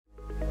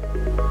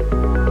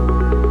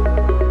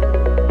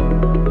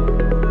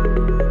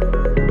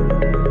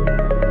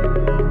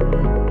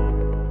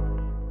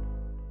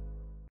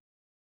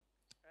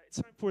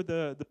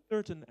for the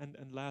third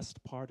and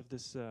last part of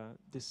this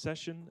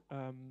session.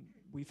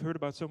 We've heard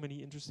about so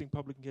many interesting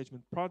public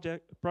engagement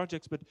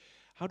projects, but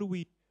how do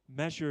we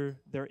measure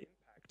their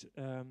impact?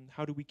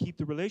 How do we keep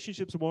the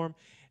relationships warm?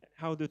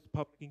 How does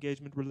public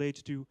engagement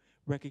relate to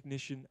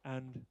recognition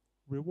and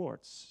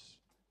rewards?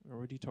 We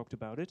already talked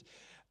about it.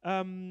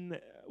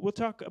 We'll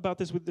talk about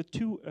this with the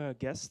two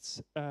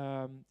guests.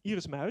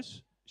 Iris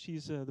Muis,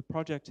 she's the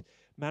project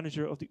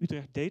manager of the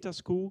Utrecht Data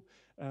School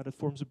that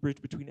forms a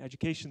bridge between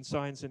education,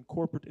 science, and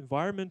corporate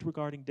environment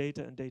regarding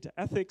data and data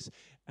ethics.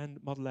 And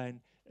Madelijn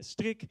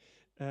Strick,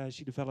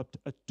 she developed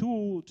a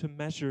tool to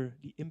measure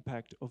the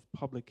impact of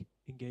public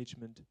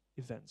engagement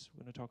events.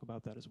 We're going to talk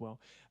about that as well.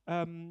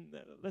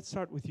 Let's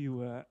start with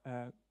you,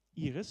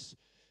 Iris.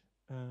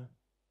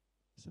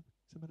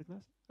 Somebody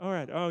glass? All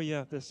right. Oh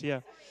yeah, this.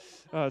 Yeah.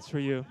 Oh, it's for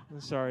you.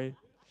 I'm sorry.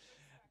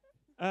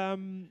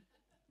 I'm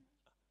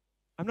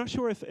not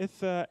sure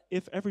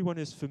if everyone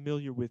is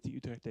familiar with the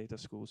Utrecht Data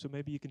School, so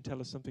maybe you can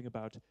tell us something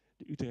about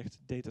the Utrecht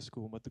Data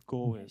School, what the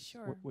goal is,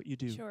 sure. what you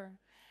do. Sure.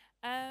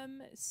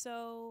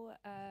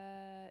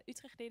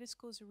 Utrecht Data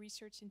School is a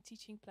research and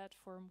teaching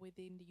platform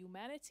within the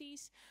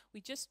Humanities. We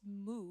just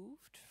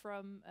moved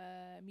from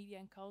Media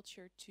and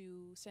Culture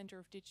to Center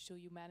of Digital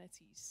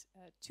Humanities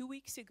 2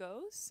 weeks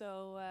ago.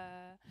 So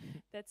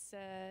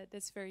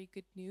that's very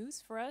good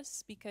news for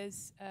us,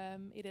 because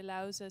it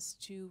allows us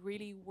to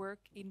really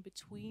work in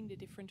between the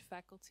different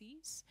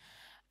faculties.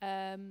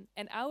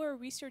 And our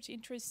research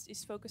interest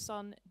is focused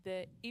on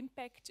the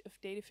impact of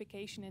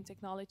datafication and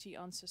technology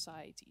on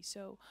society.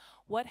 So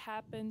what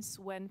happens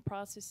when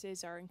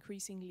processes are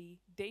increasingly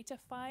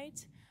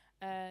datafied?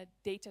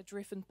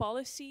 Data-driven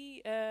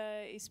policy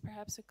is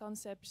perhaps a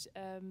concept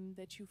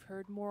that you've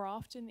heard more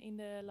often in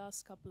the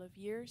last couple of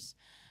years.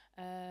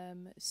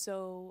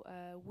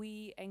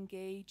 We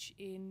engage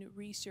in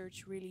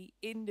research really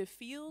in the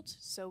field.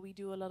 So we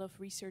do a lot of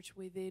research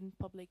within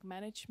public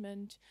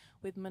management,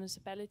 with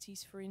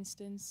municipalities, for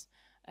instance,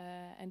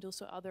 and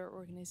also other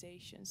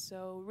organizations.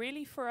 So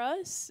really for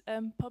us,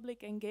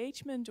 public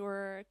engagement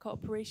or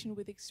cooperation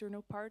with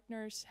external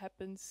partners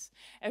happens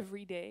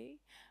every day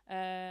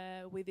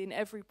within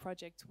every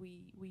project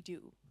we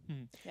do.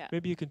 Yeah.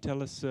 Maybe you can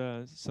tell us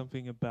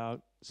something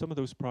about some of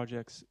those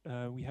projects.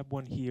 We have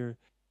one here,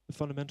 the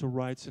Fundamental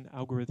Rights and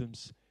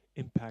Algorithms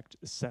Impact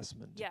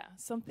Assessment. Yeah,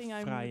 something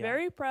I'm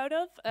very proud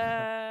of.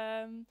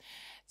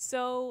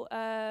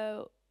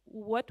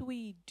 What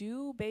we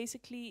do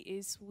basically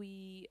is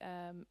we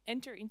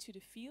enter into the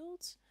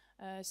field.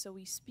 So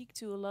we speak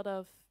to a lot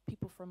of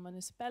people from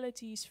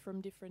municipalities,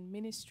 from different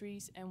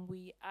ministries, and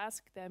we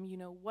ask them,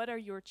 what are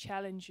your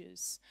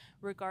challenges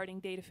regarding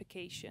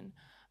datafication?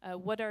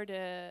 What are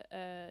the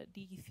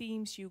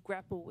themes you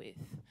grapple with?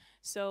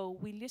 So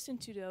we listen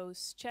to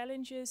those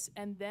challenges,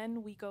 and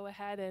then we go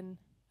ahead and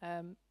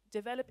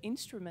develop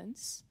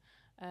instruments.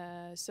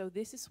 So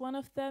this is one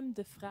of them,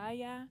 the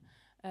Freya,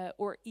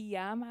 or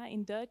IAMA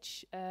in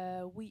Dutch.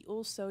 We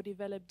also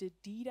developed the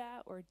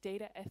DIDA, or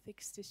Data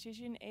Ethics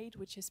Decision Aid,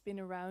 which has been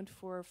around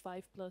for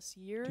 5+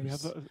 years. Do you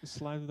have a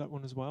slide of that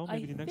one as well?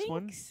 Maybe the next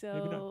one?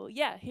 So.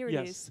 Yeah, here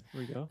it is.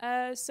 Here we go.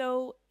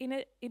 So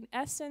in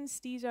essence,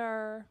 these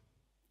are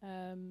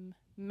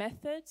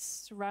methods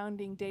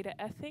surrounding data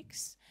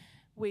ethics,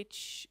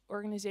 which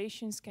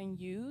organizations can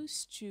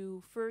use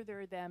to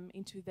further them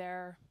into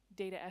their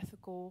data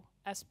ethical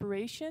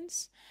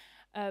aspirations.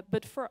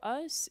 But for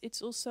us,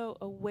 it's also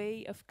a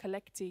way of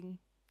collecting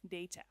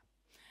data.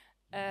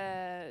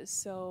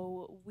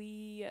 So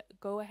we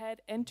go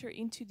ahead, enter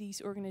into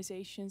these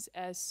organizations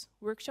as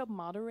workshop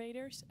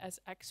moderators, as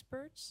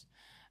experts.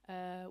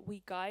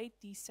 We guide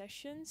these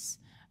sessions,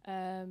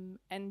 and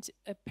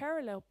a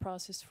parallel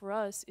process for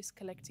us is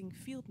collecting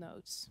field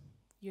notes.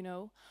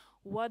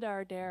 What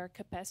are their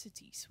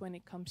capacities when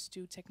it comes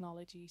to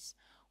technologies?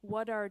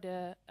 What are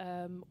the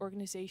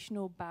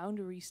organizational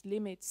boundaries,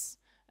 limits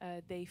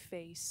they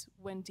face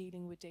when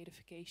dealing with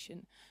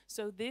datafication?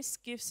 So this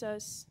gives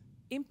us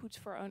input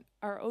for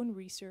our own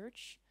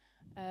research.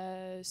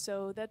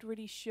 So that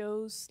really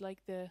shows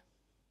like the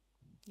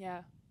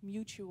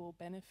mutual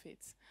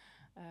benefits,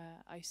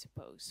 I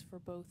suppose, for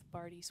both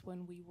parties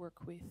when we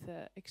work with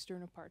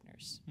external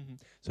partners. Mm-hmm.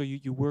 So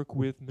you work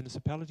with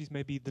municipalities.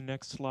 Maybe the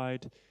next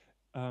slide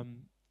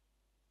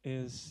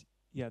is,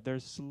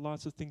 there's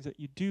lots of things that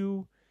you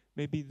do.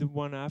 Maybe the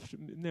one after,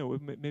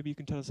 maybe you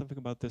can tell us something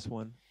about this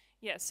one.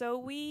 Yeah, so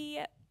we,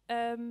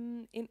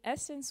 in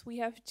essence, we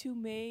have two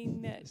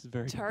main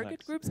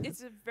target groups.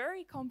 It's a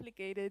very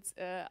complicated,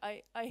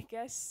 I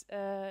guess,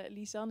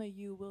 Lisanne,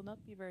 you will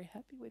not be very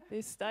happy with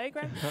this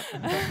diagram.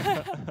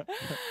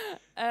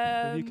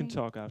 Maybe you can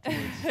talk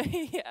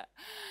afterwards.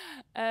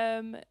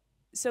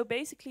 So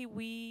basically,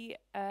 we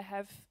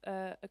have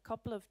a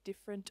couple of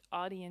different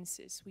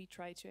audiences we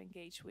try to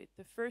engage with.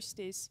 The first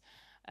is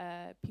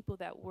people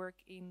that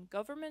work in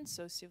government,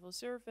 so civil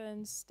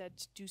servants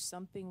that do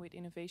something with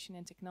innovation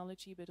and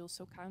technology, but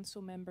also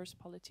council members,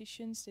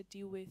 politicians that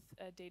deal with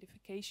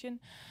datafication,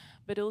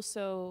 but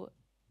also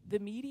the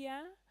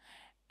media.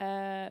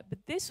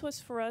 But this was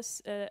for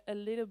us a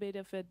little bit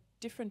of a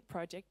different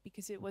project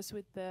because it was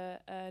with the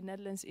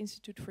Netherlands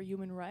Institute for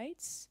Human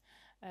Rights,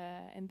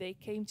 and they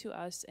came to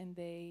us and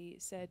they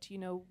said, you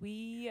know,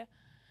 we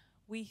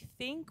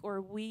think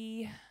or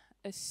we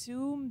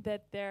assume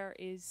that there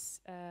is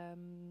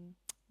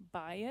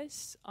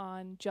bias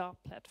on job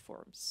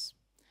platforms.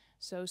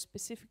 So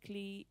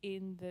specifically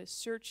in the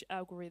search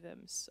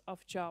algorithms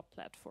of job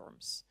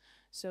platforms.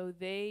 So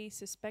they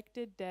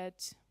suspected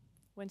that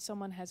when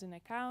someone has an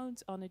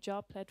account on a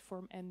job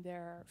platform and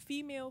they're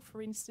female,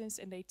 for instance,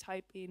 and they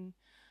type in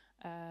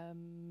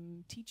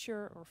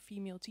teacher or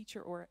female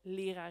teacher or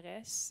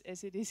lerares,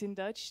 as it is in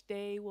Dutch,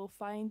 they will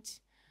find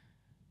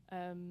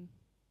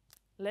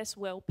less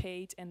well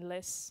paid and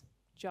less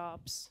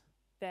jobs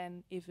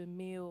than if a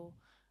male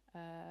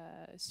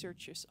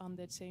searches on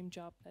that same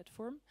job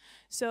platform.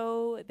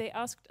 So they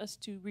asked us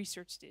to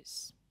research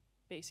this,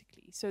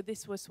 basically. So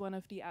this was one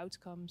of the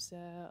outcomes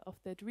of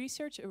that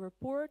research, a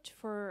report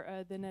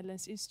for the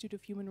Netherlands Institute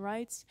of Human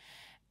Rights,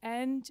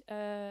 and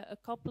a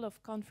couple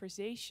of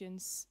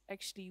conversations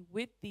actually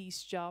with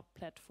these job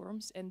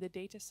platforms and the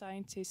data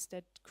scientists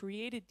that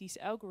created these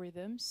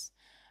algorithms,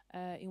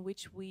 in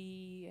which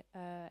we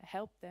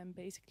help them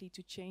basically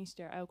to change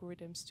their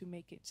algorithms to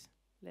make it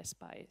less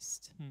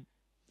biased.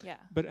 Yeah.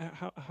 But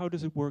how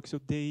does it work? So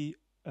they,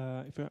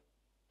 if I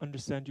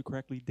understand you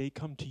correctly, they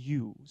come to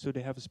you. So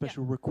they have a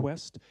special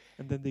request,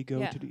 and then they go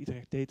to the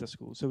Utrecht Data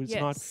School. So it's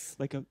not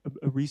like a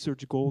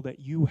research goal that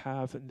you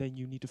have, and then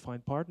you need to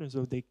find partners,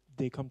 or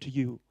they come to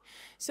you.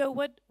 So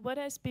what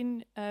has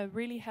been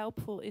really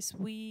helpful is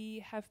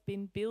we have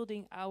been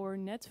building our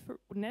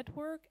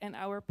network and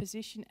our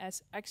position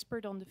as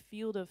expert on the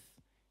field of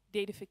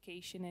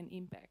datafication and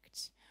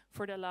impact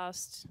for the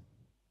last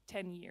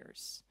 10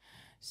 years.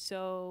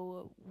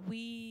 So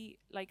we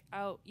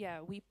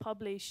we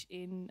publish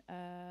in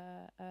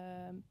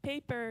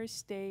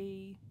papers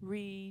they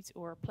read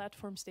or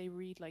platforms they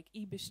read, like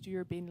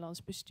e-bestuur,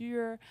 Binnenlands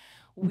Bestuur.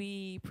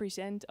 We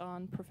present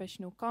on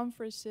professional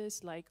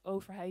conferences like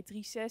Overheid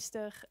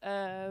 360,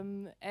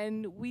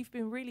 and we've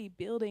been really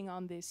building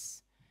on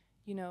this,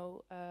 you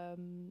know,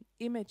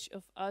 image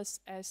of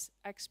us as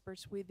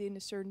experts within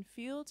a certain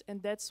field,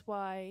 and that's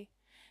why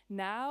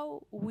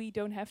now we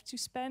don't have to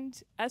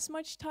spend as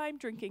much time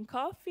drinking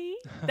coffee.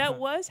 That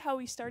was how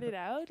we started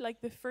out. Like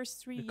the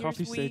first 3 years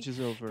coffee we stage is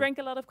over. drank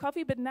a lot of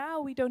coffee, but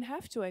now we don't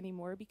have to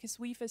anymore because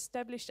we've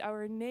established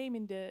our name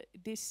in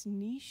this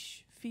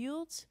niche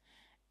field,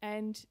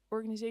 and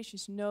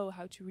organizations know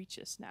how to reach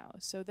us now.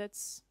 So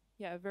that's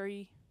a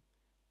very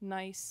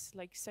nice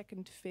like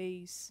second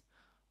phase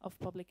of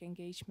public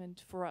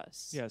engagement for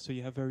us. Yeah, so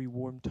you have very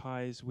warm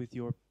ties with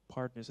your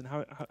partners. And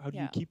how do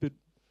you keep it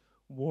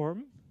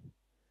warm?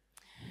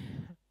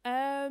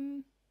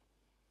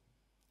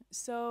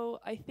 So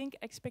I think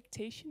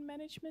expectation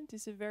management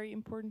is a very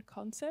important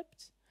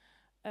concept.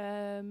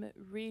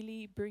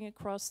 Really bring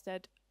across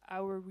that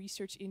our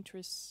research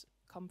interests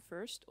come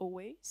first,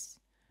 always,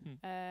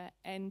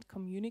 and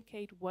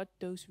communicate what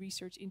those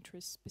research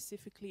interests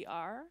specifically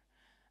are,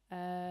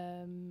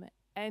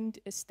 and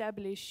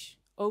establish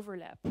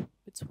overlap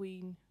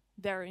between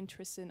their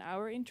interests and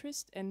our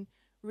interest, and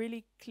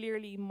really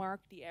clearly mark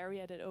the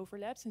area that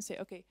overlaps and say,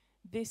 okay,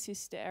 this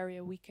is the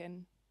area we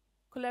can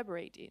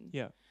collaborate in.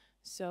 Yeah.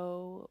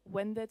 So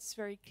when that's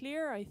very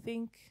clear, I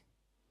think,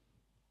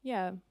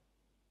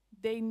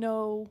 they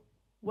know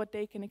what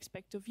they can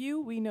expect of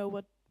you. We know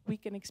what we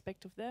can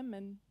expect of them,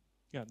 and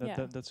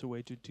that's a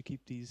way to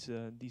keep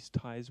these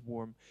ties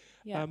warm.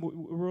 Yeah.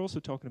 We're also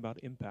talking about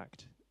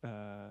impact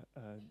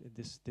in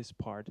this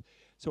part.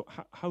 So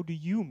how do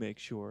you make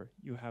sure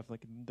you have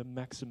like the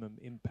maximum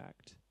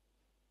impact?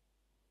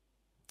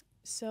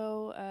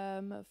 So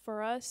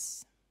for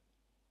us,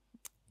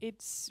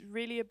 it's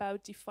really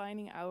about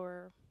defining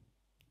our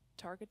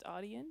target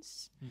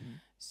audience.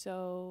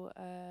 So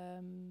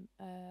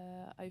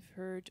I've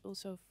heard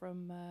also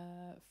from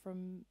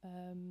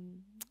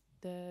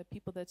the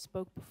people that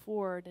spoke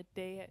before that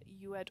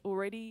you had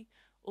already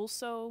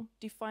also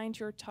defined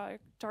your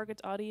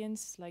target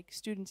audience, like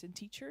students and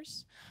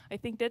teachers. I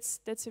think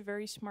that's a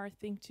very smart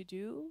thing to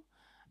do.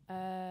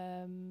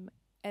 And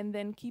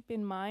then keep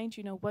in mind,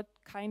 you know, what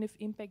kind of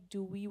impact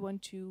do we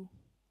want to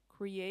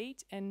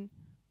create, and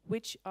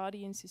which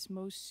audience is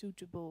most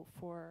suitable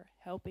for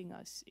helping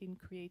us in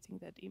creating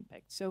that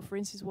impact. So for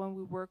instance, when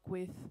we work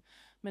with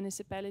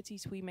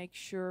municipalities, we make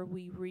sure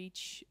we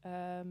reach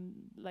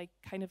like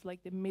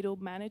the middle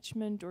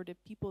management, or the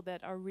people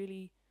that are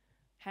really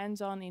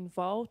hands-on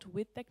involved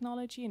with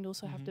technology and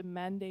also have the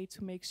mandate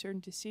to make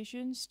certain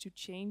decisions to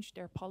change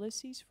their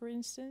policies, for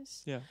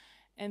instance. Yeah.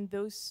 And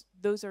those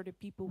are the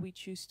people we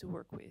choose to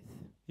work with.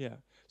 Yeah.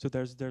 So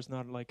there's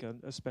not like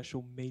a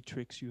special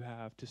matrix you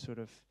have to sort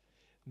of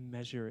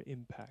measure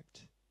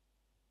impact.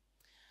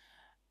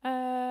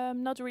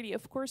 Not really.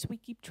 Of course, we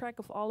keep track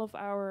of all of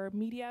our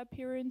media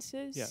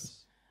appearances.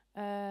 Yes.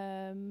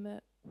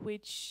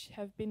 Which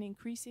have been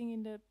increasing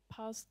in the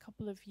past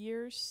couple of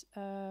years.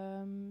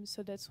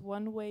 So that's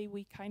one way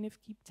we kind of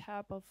keep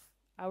tab of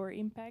our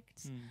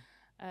impact.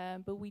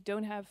 But we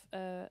don't have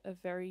a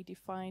very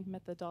defined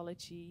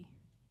methodology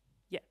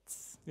yet.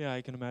 Yeah,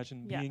 I can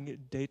imagine Yeah.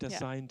 being data Yeah.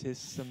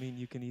 scientists. I mean,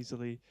 you can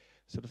easily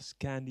sort of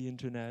scan the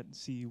internet and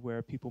see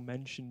where people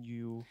mention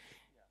you.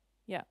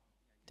 Yeah,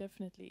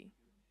 definitely.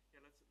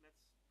 Let's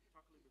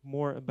talk a little bit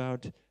more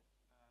about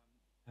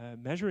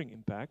measuring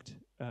impact.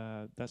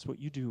 That's what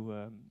you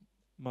do,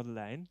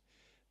 Madelijn.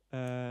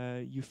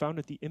 You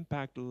founded the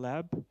Impact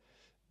Lab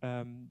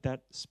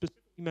that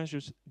specifically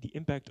measures the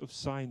impact of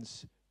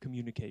science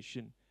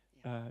communication.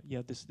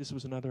 Yeah, this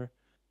was another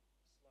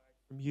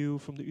slide from you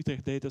from the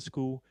Utrecht Data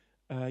School.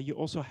 You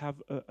also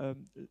have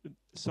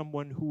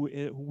someone who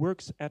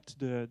works at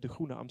the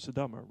Groene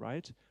Amsterdammer,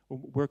 right? Or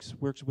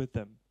works with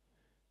them.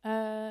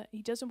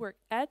 He doesn't work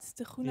at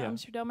the Groene Yeah.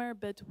 Amsterdammer,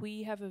 but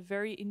we have a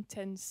very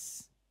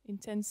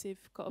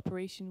intensive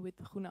cooperation with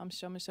the Groene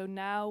Amsterdammer. So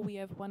now we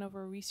have one of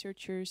our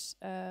researchers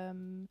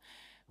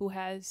who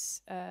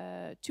has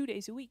 2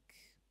 days a week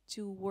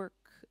to work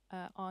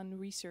on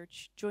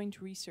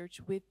joint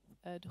research with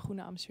the Groene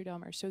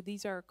Amsterdammer. So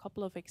these are a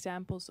couple of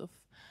examples of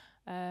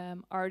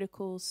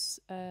articles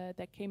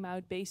that came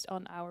out based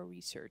on our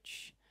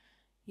research.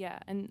 Yeah,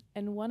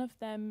 and one of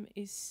them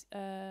is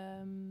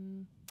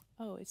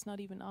oh, it's not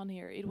even on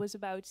here. It was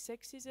about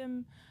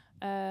sexism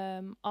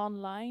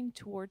online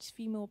towards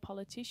female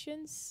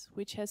politicians,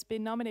 which has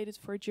been nominated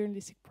for a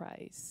journalistic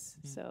prize.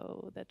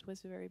 So that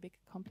was a very big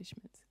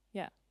accomplishment.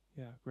 Yeah.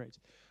 Yeah, great.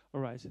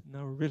 All right,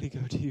 now we really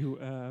go to you,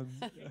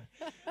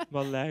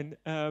 Madelijn.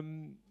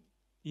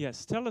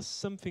 Yes, tell us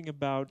something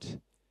about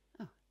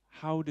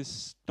how this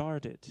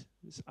started,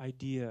 this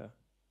idea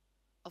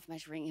of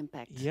measuring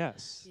impact.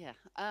 Yes. Yeah.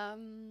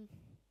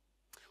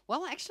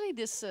 Well, actually,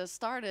 this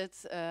started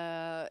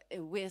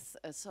with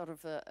a sort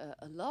of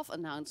a love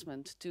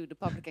announcement to the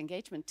public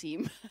engagement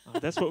team.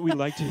 That's what we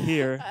like to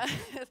hear.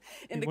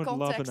 In the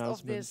context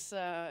of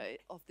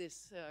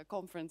this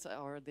conference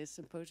or this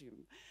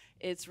symposium,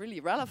 it's really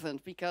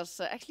relevant because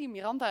actually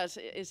Miranda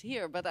is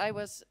here, but I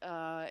was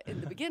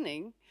in the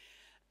beginning.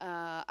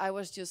 I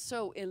was just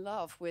so in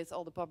love with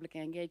all the public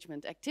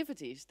engagement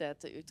activities that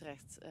the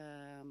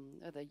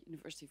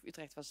University of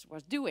Utrecht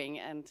was doing,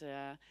 and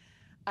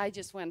I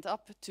just went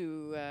up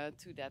to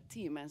that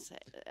team and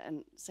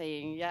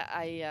saying, yeah,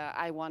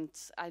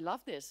 I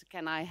love this.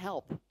 Can I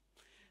help?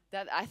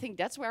 I think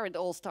that's where it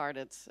all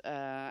started,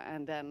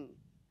 and then.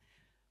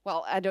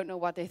 Well, I don't know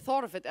what they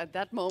thought of it at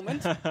that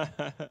moment,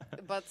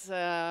 but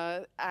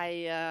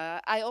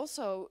I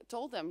also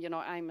told them, you know,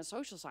 I'm a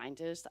social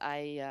scientist.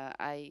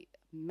 I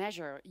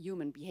measure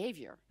human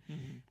behavior,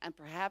 and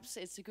perhaps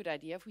it's a good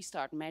idea if we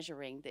start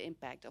measuring the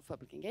impact of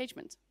public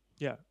engagement.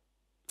 Yeah.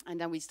 And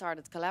then we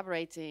started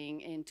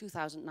collaborating in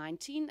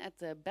 2019 at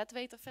the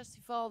Bedweter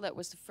Festival. That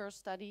was the first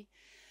study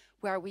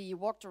where we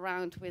walked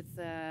around with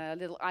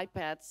little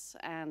iPads,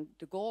 and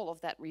the goal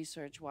of that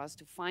research was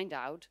to find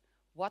out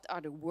what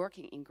are the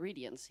working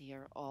ingredients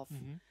here of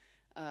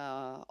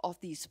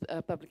these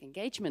public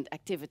engagement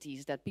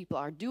activities that people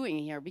are doing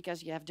here,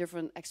 because you have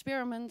different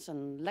experiments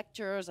and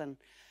lectures and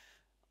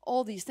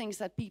all these things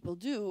that people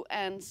do,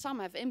 and some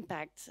have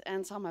impact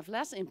and some have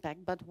less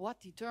impact, but what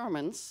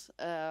determines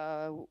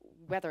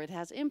whether it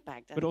has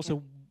impact? But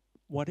also,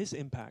 what is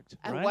impact?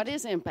 And right? what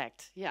is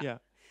impact? Yeah.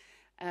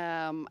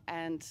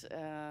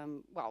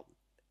 Well,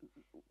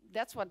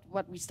 that's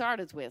what we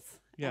started with.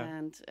 Yeah.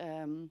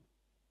 And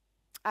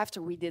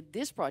after we did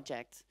this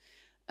project,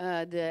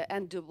 the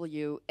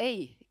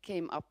NWA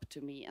came up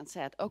to me and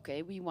said,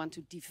 okay, we want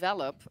to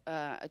develop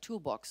a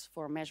toolbox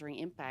for measuring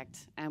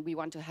impact, and we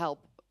want to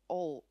help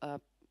all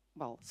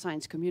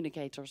science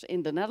communicators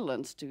in the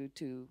Netherlands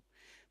to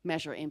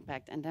measure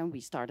impact. And then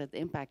we started the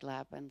Impact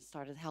Lab and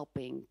started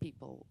helping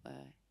people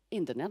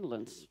in the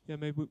Netherlands. Yeah,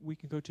 maybe we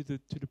can go to the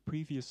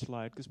previous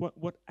slide, because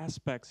what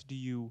aspects do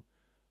you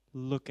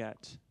look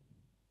at?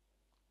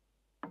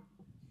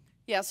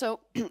 Yeah, so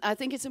I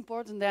think it's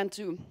important then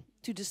to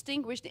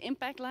distinguish the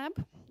Impact Lab,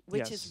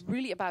 which is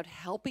really about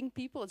helping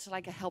people. It's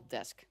like a help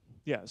desk.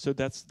 Yeah, so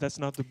that's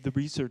not the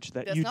research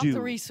that you do. That's not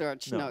the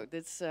research, no.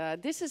 This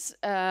is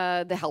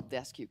the help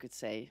desk, you could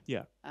say.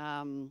 Yeah.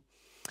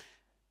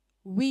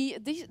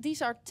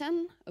 These are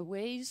 10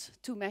 ways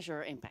to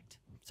measure impact.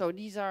 So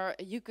these are,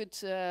 you could,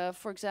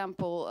 for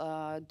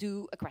example,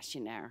 do a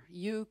questionnaire.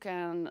 You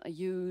can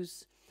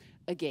use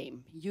a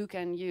game. You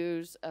can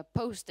use a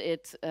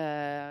post-it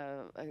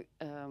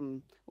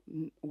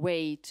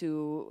way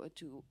to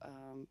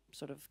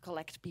sort of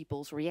collect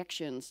people's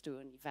reactions to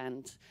an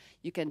event.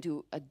 You can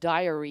do a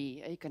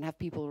diary. You can have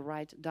people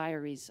write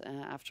diaries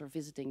after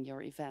visiting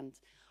your event.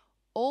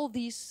 All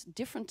these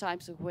different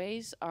types of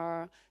ways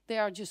are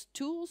just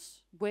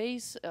tools,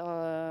 ways,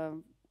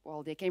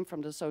 well, they came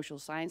from the social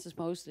sciences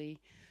mostly,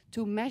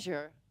 to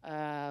measure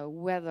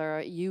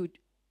whether you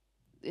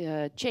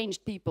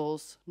changed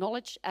people's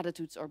knowledge,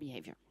 attitudes, or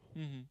behavior.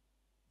 Mm-hmm.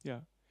 Yeah.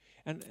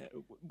 And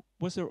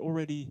was there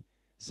already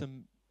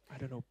some, I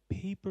don't know,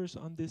 papers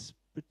on this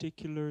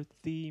particular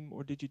theme,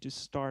 or did you just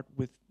start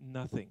with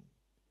nothing?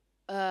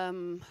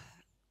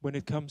 When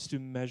it comes to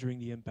measuring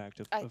the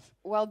impact of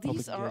well,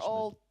 these are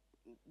all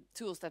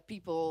tools that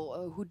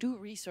people who do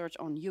research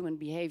on human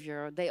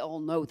behavior, they all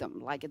know them.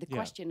 Like the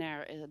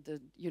questionnaire,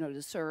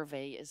 the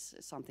survey is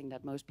something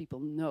that most people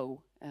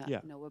know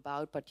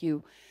about. But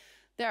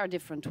there are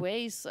different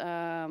ways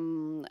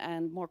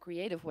and more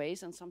creative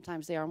ways, and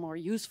sometimes they are more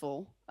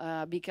useful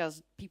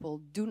because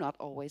people do not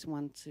always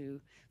want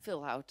to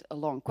fill out a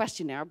long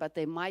questionnaire, but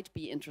they might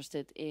be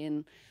interested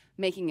in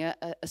making a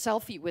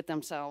selfie with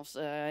themselves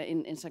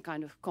in some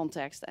kind of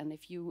context. And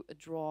if you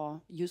draw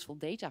useful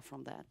data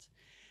from that,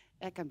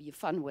 that can be a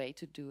fun way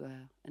to do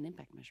an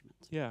impact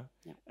measurement. Yeah.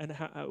 And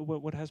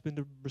what has been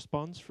the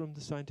response from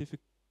the scientific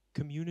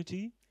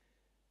community?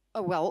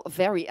 Oh, well,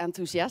 very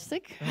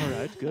enthusiastic. All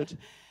right, good.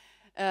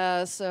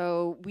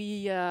 So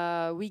we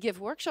give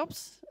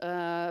workshops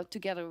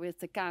together with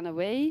the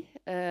KNW.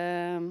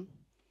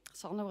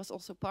 Sanne was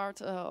also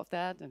part of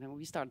that, and then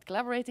we started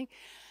collaborating.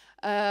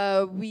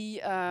 We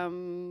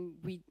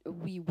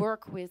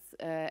work with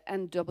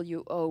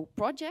NWO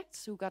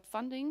projects who got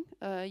funding,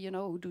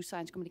 who do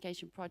science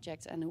communication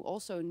projects, and who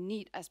also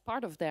need, as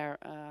part of their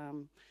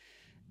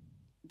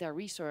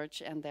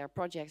research and their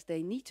projects,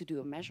 they need to do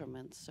a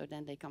measurement. So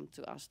then they come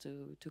to us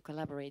to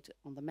collaborate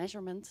on the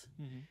measurement.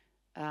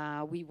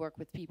 Mm-hmm. We work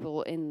with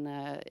people in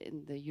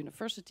the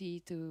university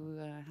to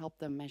help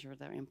them measure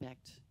their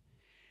impact.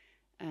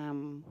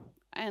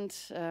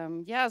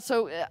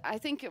 So I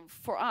think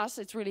for us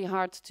it's really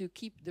hard to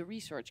keep the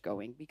research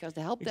going because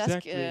the help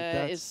desk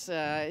is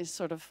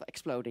sort of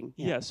exploding.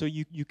 Yeah, so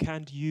you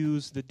can't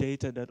use the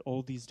data that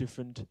all these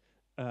different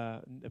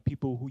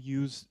people who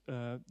use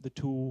the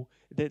tool,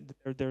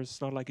 there's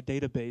not like a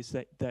database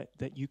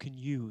that you can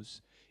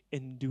use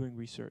in doing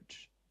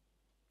research.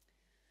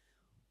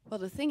 Well,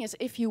 the thing is,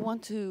 if you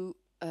want to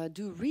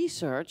do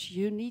research,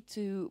 you need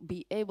to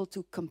be able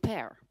to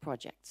compare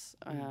projects.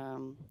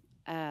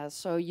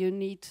 So you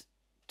need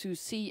to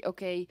see,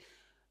 okay,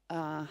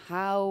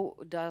 how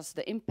does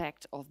the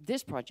impact of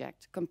this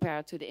project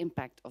compare to the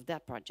impact of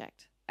that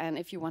project? And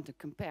if you want to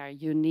compare,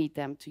 you need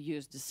them to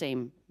use the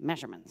same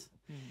measurement.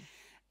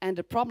 And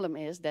the problem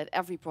is that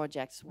every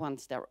project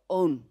wants their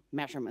own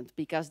measurement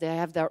because they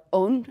have their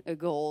own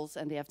goals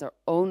and they have their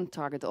own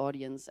target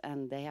audience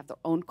and they have their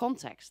own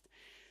context.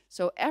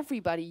 So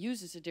everybody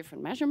uses a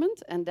different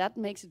measurement, and that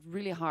makes it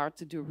really hard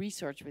to do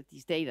research with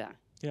these data.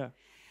 Yeah.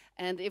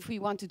 And if we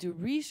want to do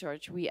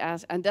research, we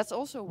ask, and that's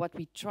also what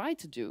we try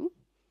to do,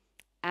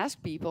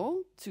 ask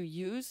people to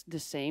use the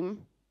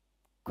same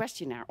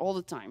questionnaire all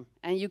the time.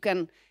 And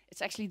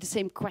it's actually the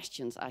same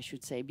questions, I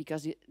should say,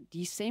 because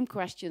these same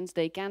questions,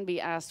 they can be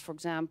asked, for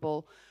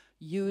example,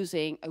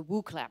 using a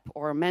WooClap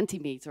or a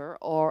Mentimeter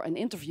or an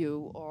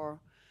interview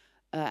or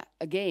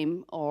a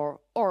game or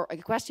a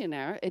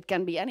questionnaire. It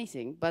can be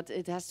anything, but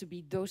it has to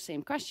be those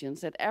same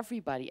questions that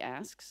everybody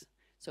asks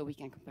so we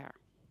can compare.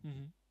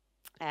 Mm-hmm.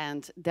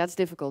 And that's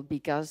difficult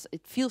because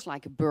it feels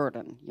like a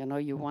burden.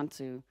 You want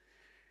to,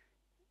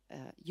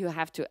 you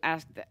have to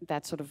ask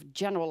that sort of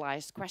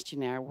generalized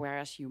questionnaire,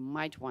 whereas you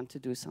might want to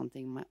do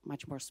something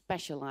much more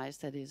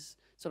specialized that is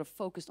sort of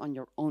focused on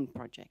your own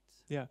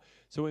project. Yeah,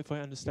 so if I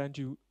understand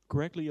you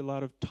correctly, a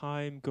lot of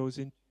time goes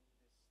into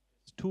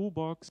this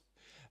toolbox,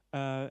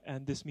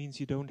 and this means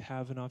you don't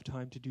have enough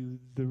time to do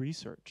the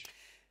research.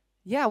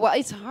 Yeah, well,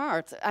 it's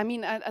hard. I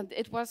mean,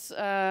 it was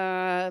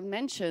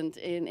mentioned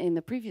in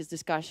the previous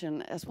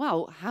discussion as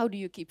well. How do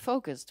you keep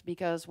focused?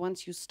 Because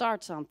once you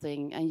start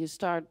something and you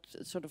start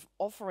sort of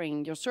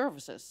offering your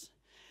services,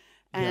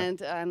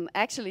 and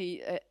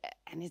actually,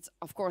 and it's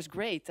of course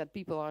great that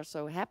people are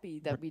so happy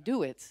that we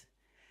do it.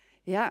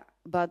 Yeah,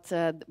 but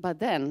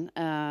then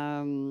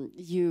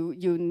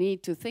you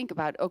need to think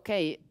about,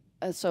 okay,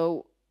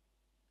 so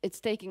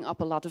it's taking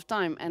up a lot of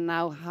time, and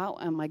now how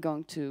am I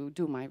going to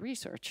do my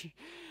research?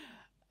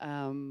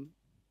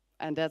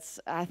 And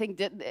I think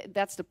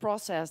that's the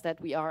process that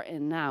we are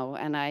in now.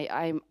 And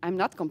I'm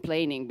not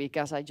complaining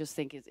because I just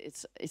think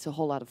it's a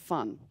whole lot of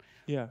fun.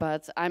 Yeah.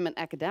 But I'm an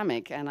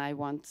academic and I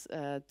want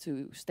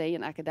to stay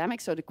an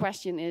academic. So the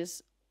question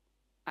is,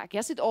 I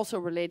guess it also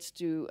relates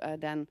to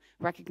then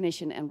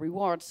recognition and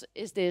rewards.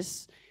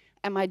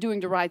 Am I doing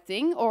the right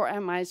thing, or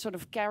am I sort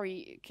of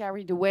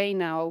carried away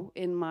now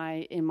in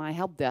my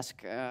help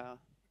desk?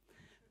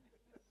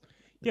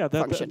 Yeah,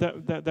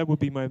 that would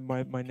be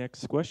my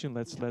next question.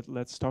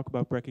 Let's talk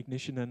about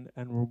recognition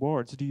and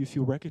rewards. Do you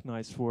feel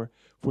recognized for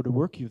the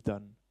work you've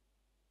done?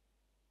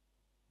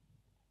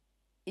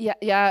 Yeah.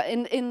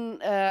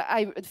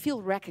 I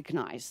feel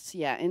recognized.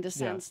 Yeah, in the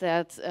sense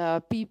that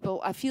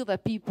I feel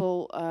that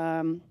people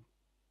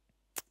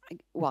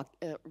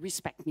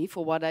respect me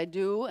for what I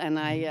do, and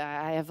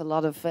I have a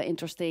lot of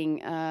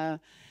interesting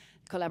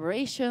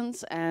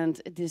collaborations,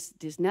 and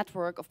this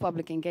network of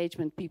public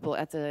engagement people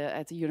at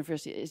the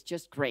university is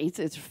just great.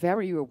 It's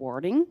very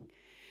rewarding.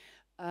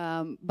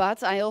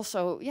 But I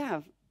also,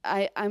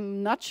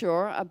 I'm not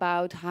sure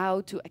about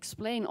how to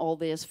explain all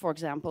this, for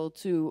example,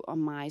 to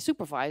my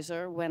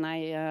supervisor when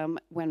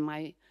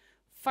my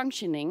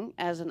functioning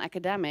as an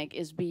academic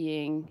is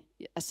being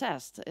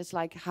assessed. It's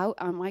like, how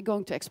am I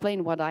going to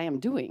explain what I am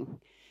doing?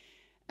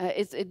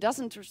 It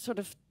doesn't sort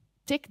of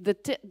tick the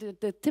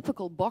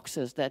typical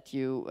boxes that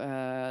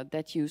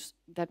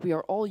that we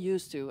are all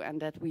used to,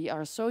 and that we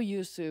are so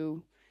used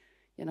to,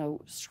 you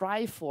know,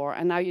 strive for.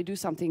 And now you do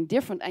something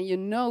different, and you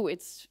know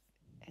it's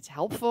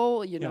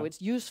helpful, you know,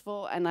 it's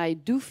useful, and I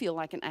do feel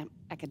like an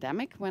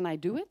academic when I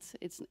do it.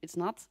 It's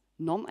not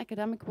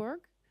non-academic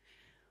work,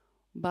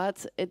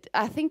 but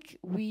I think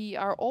we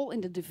are all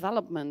in the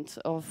development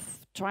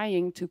of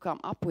trying to come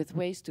up with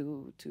ways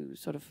to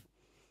sort of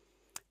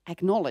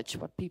acknowledge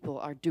what people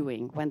are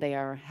doing when they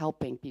are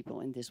helping people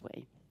in this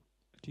way.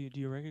 Do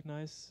you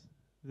recognize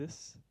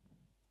this?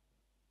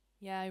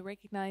 Yeah, I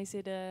recognize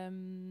it.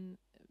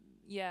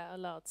 Yeah, a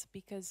lot,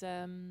 because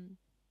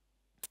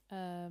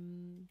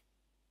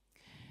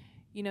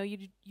you know,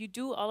 you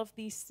do all of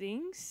these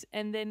things,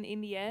 and then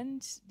in the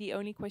end, the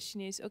only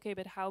question is, okay,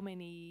 but how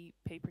many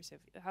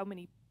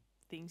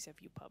things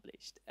have you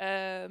published?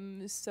 I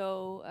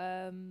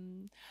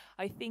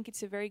think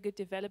it's a very good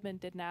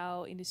development that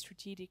now in the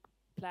strategic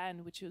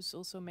plan, which was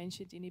also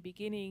mentioned in the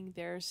beginning,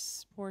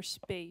 there's more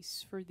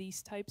space for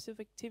these types of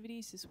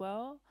activities as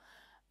well.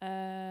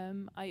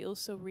 I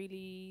also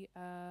really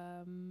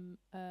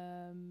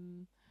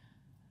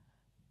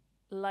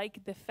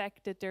like the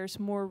fact that there's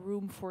more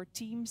room for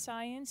team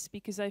science,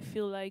 because I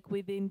feel like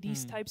within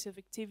these types of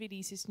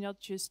activities, it's not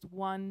just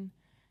one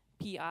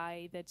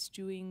PI that's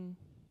doing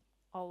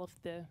all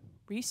of the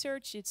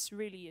research, it's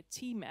really a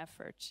team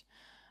effort.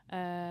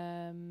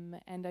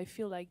 And I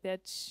feel like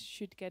that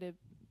should get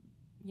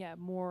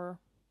more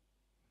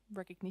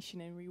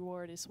recognition and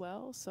reward as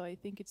well. So I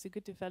think it's a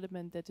good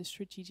development that the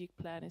strategic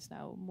plan is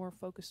now more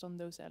focused on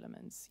those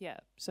elements. Yeah,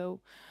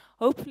 so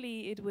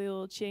hopefully it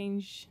will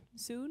change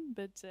soon,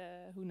 but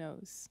who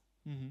knows?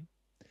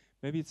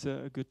 Maybe it's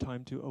a good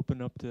time to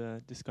open up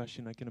the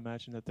discussion. I can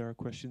imagine that there are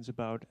questions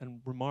about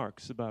and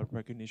remarks about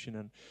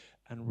recognition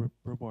and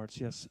rewards.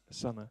 Yes,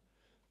 Sanne,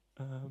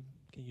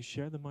 can you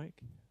share the mic?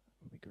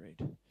 That would be great.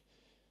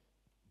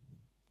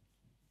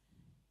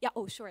 Yeah,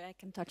 oh, sorry, I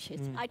can touch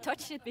it. I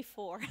touched it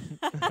before.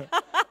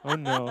 Oh,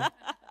 no.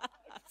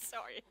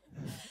 Sorry.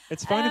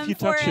 It's fine if you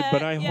touch it,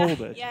 but I hold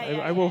it.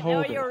 I will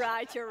hold it. No, you're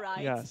right, you're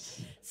right. Yes.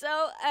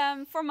 So,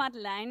 for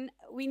Madelijn,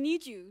 we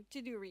need you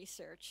to do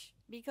research.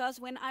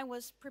 Because when I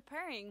was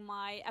preparing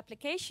my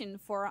application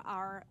for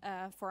our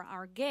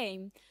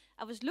game,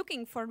 I was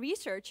looking for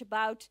research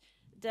about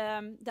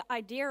the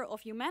idea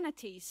of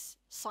humanities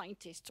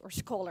scientists or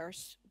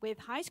scholars with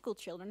high school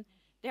children.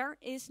 There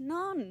is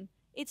none.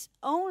 It's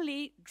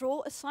only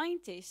draw a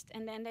scientist,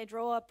 and then they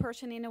draw a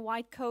person in a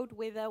white coat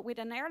with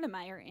an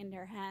Erlenmeyer in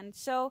their hand.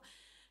 So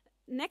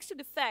next to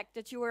the fact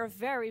that you are a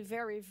very,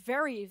 very,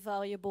 very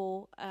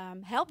valuable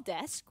help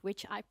desk,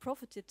 which I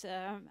profited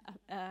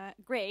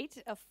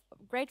great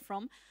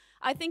from,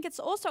 I think it's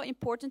also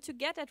important to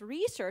get at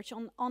research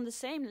on the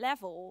same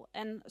level.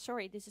 And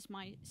sorry, this is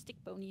my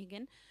stick pony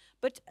again.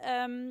 But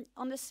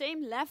on the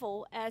same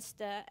level as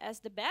the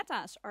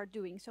betas are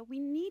doing. So we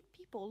need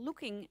people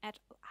looking at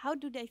how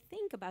do they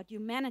think about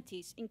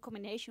humanities in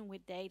combination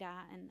with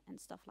data and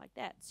stuff like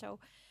that. So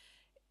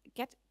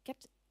get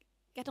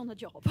on the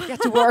job.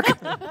 Get to work.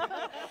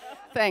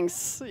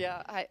 Thanks.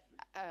 Yeah,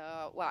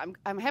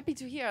 I'm happy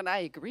to hear, and I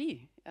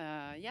agree.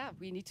 Yeah,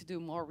 we need to do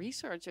more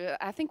research.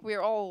 I think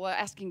we're all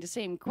asking the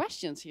same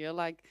questions here,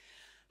 like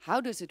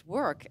how does it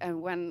work,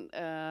 and when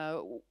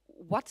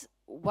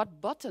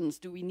what buttons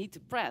do we need to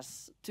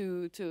press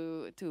to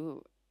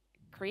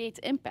create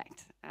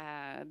impact?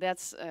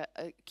 That's a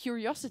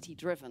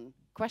curiosity-driven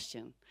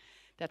question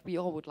that we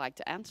all would like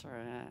to answer,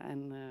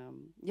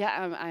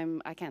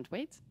 I can't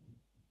wait.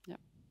 Yeah.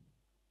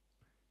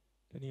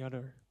 Any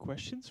other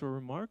questions or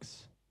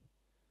remarks?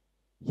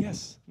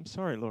 Yes, I'm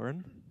sorry,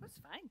 Lauren. That's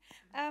fine.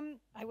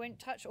 I won't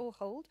touch or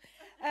hold.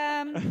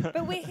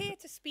 But we're here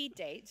to speed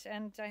date,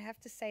 and I have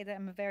to say that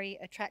I'm very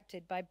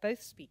attracted by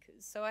both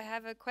speakers. So I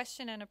have a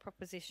question and a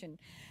proposition.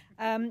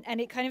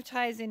 And it kind of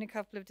ties in a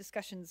couple of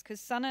discussions,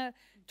 because Sanne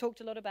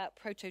talked a lot about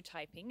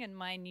prototyping, and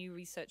my new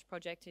research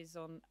project is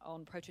on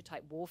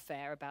prototype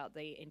warfare, about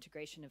the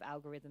integration of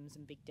algorithms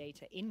and big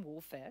data in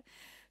warfare.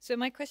 So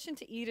my question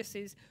to Iris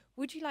is,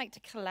 would you like to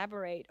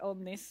collaborate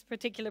on this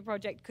particular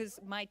project? Because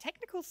my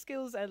technical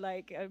skills are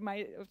like,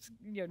 my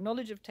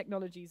knowledge of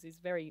technologies is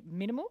very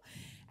minimal.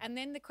 And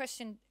then the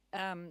question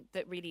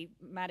that really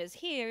matters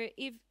here,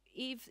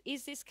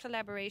 is this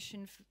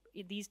collaboration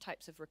in these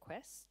types of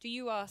requests? Do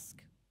you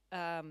ask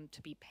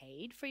to be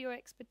paid for your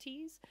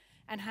expertise?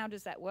 And how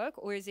does that work?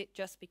 Or is it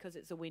just because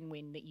it's a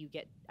win-win that you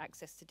get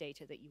access to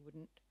data that you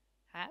wouldn't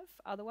have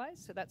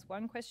otherwise? So that's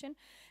one question.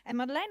 And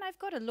Madelijn, I've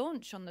got a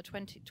launch on the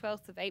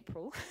 12th of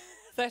April,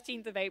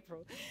 13th of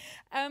April.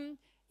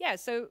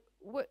 So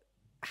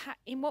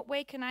in what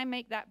way can I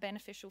make that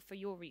beneficial for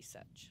your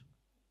research?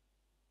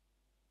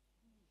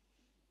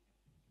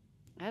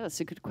 That's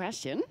a good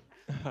question.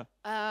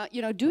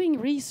 Doing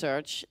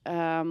research,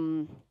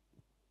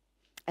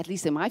 at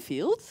least in my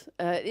field,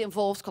 it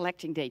involves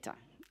collecting data.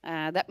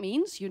 That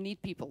means you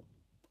need people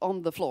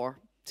on the floor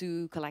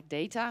to collect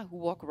data, who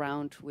walk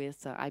around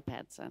with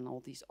iPads and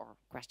all these, or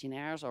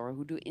questionnaires, or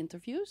who do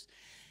interviews.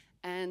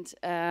 And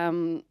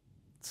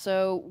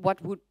So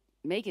what would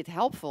make it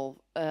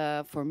helpful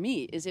for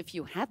me is if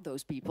you had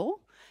those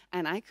people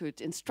and I could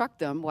instruct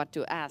them what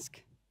to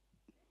ask.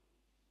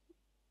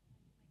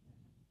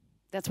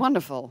 That's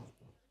wonderful.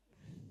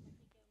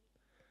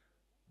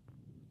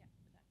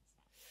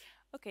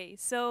 Okay,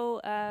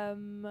 so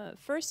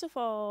first of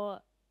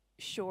all,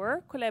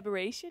 sure,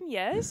 collaboration,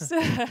 yes.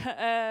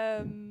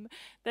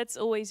 That's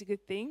always a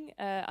good thing.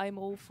 I'm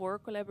all for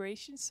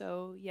collaboration,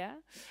 so yeah.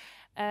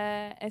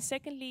 And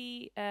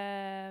secondly,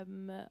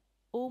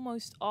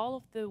 almost all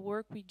of the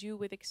work we do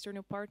with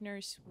external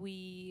partners,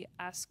 we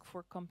ask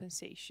for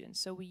compensation.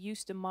 So we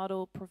use the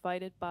model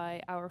provided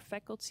by our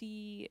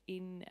faculty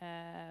in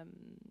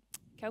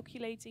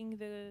calculating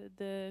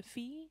the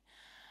fee.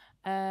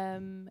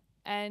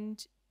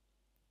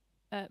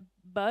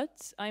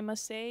 But I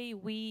must say,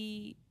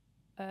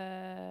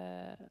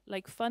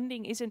 like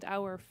funding isn't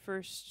our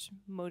first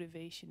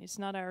motivation. It's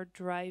not our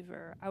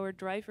driver. Our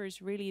driver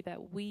is really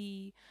that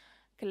we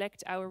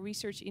collect our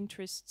research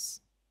interests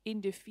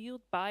in the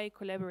field by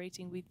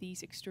collaborating with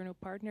these external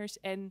partners,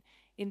 and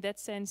in that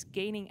sense,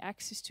 gaining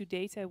access to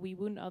data we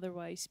wouldn't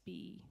otherwise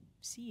be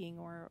seeing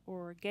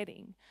or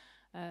getting.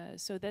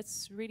 So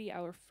that's really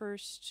our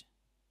first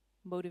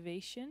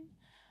motivation.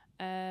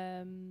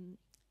 And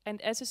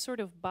as a sort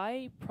of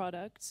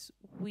byproduct,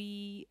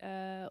 we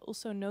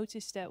also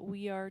notice that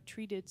we are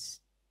treated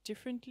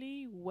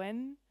differently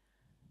when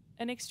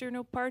an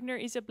external partner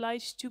is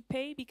obliged to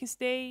pay, because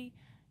they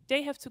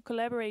have to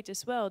collaborate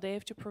as well. They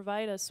have to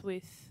provide us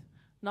with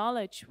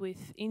knowledge,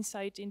 with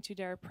insight into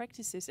their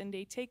practices, and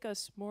they take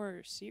us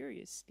more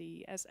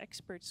seriously as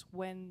experts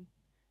when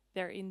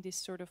they're in this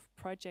sort of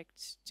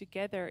project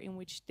together in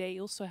which they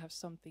also have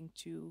something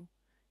to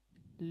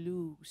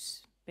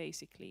lose,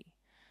 basically.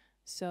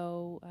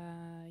 So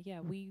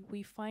yeah,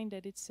 we find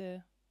that it's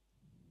a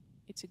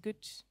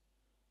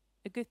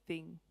good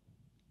thing.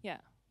 Yeah.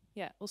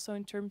 Also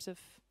in terms of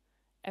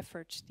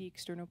efforts the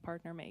external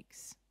partner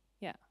makes.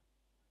 Yeah.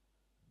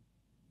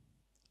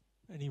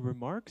 Any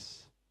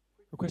remarks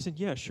or question?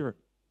 Yeah, sure.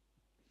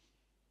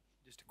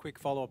 Just a quick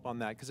follow-up on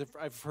that, because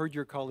I've heard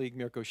your colleague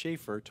Mirko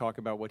Schaefer talk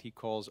about what he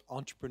calls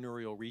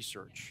entrepreneurial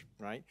research,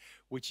 right?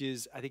 Which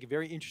is, I think, a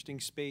very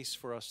interesting space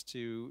for us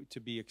to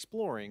be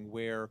exploring,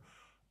 where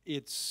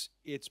it's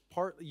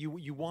partly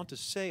you want to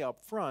say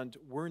up front,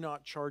 we're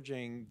not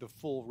charging the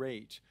full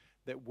rate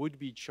that would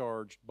be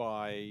charged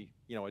by,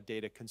 you know, a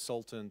data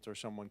consultant or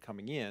someone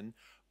coming in,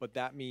 but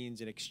that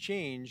means in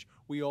exchange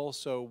we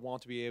also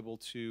want to be able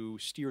to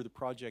steer the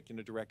project in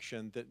a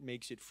direction that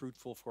makes it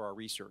fruitful for our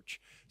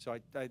research. So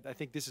I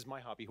think this is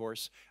my hobby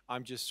horse.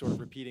 I'm just sort of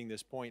repeating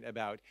this point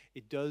about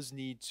it does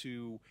need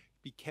to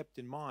be kept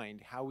in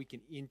mind how we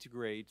can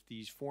integrate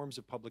these forms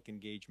of public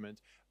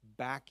engagement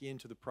back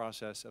into the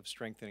process of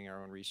strengthening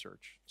our own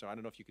research. So I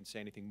don't know if you can say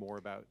anything more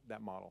about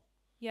that model.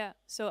 Yeah,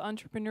 so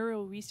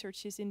entrepreneurial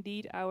research is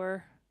indeed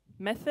our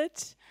method,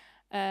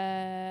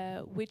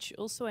 which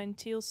also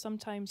entails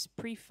sometimes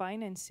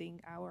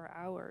pre-financing our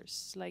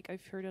hours. Like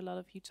I've heard a lot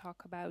of you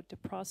talk about the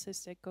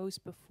process that goes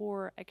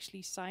before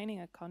actually signing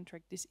a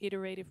contract, this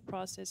iterative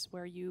process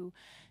where you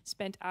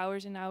spend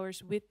hours and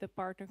hours with the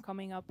partner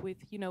coming up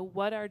with, you know,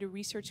 what are the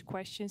research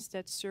questions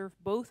that serve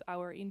both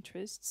our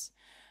interests,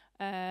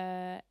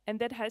 and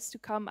that has to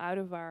come out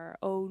of our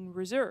own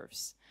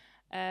reserves.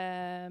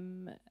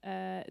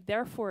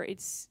 Therefore,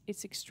 it's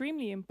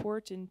extremely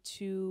important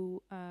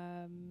to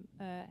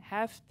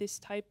have this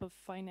type of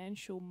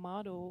financial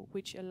model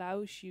which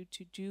allows you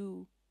to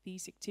do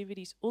these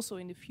activities also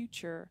in the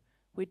future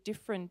with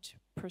different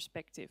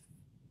prospective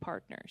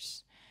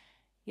partners.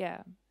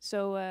 Yeah.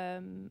 So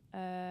and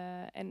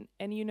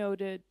you know,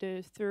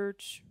 the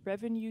third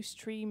revenue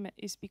stream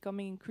is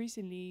becoming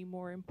increasingly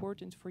more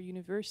important for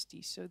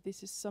universities. So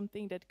this is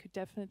something that could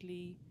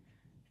definitely,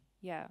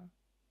 yeah,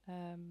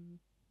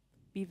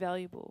 be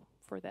valuable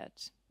for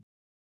that.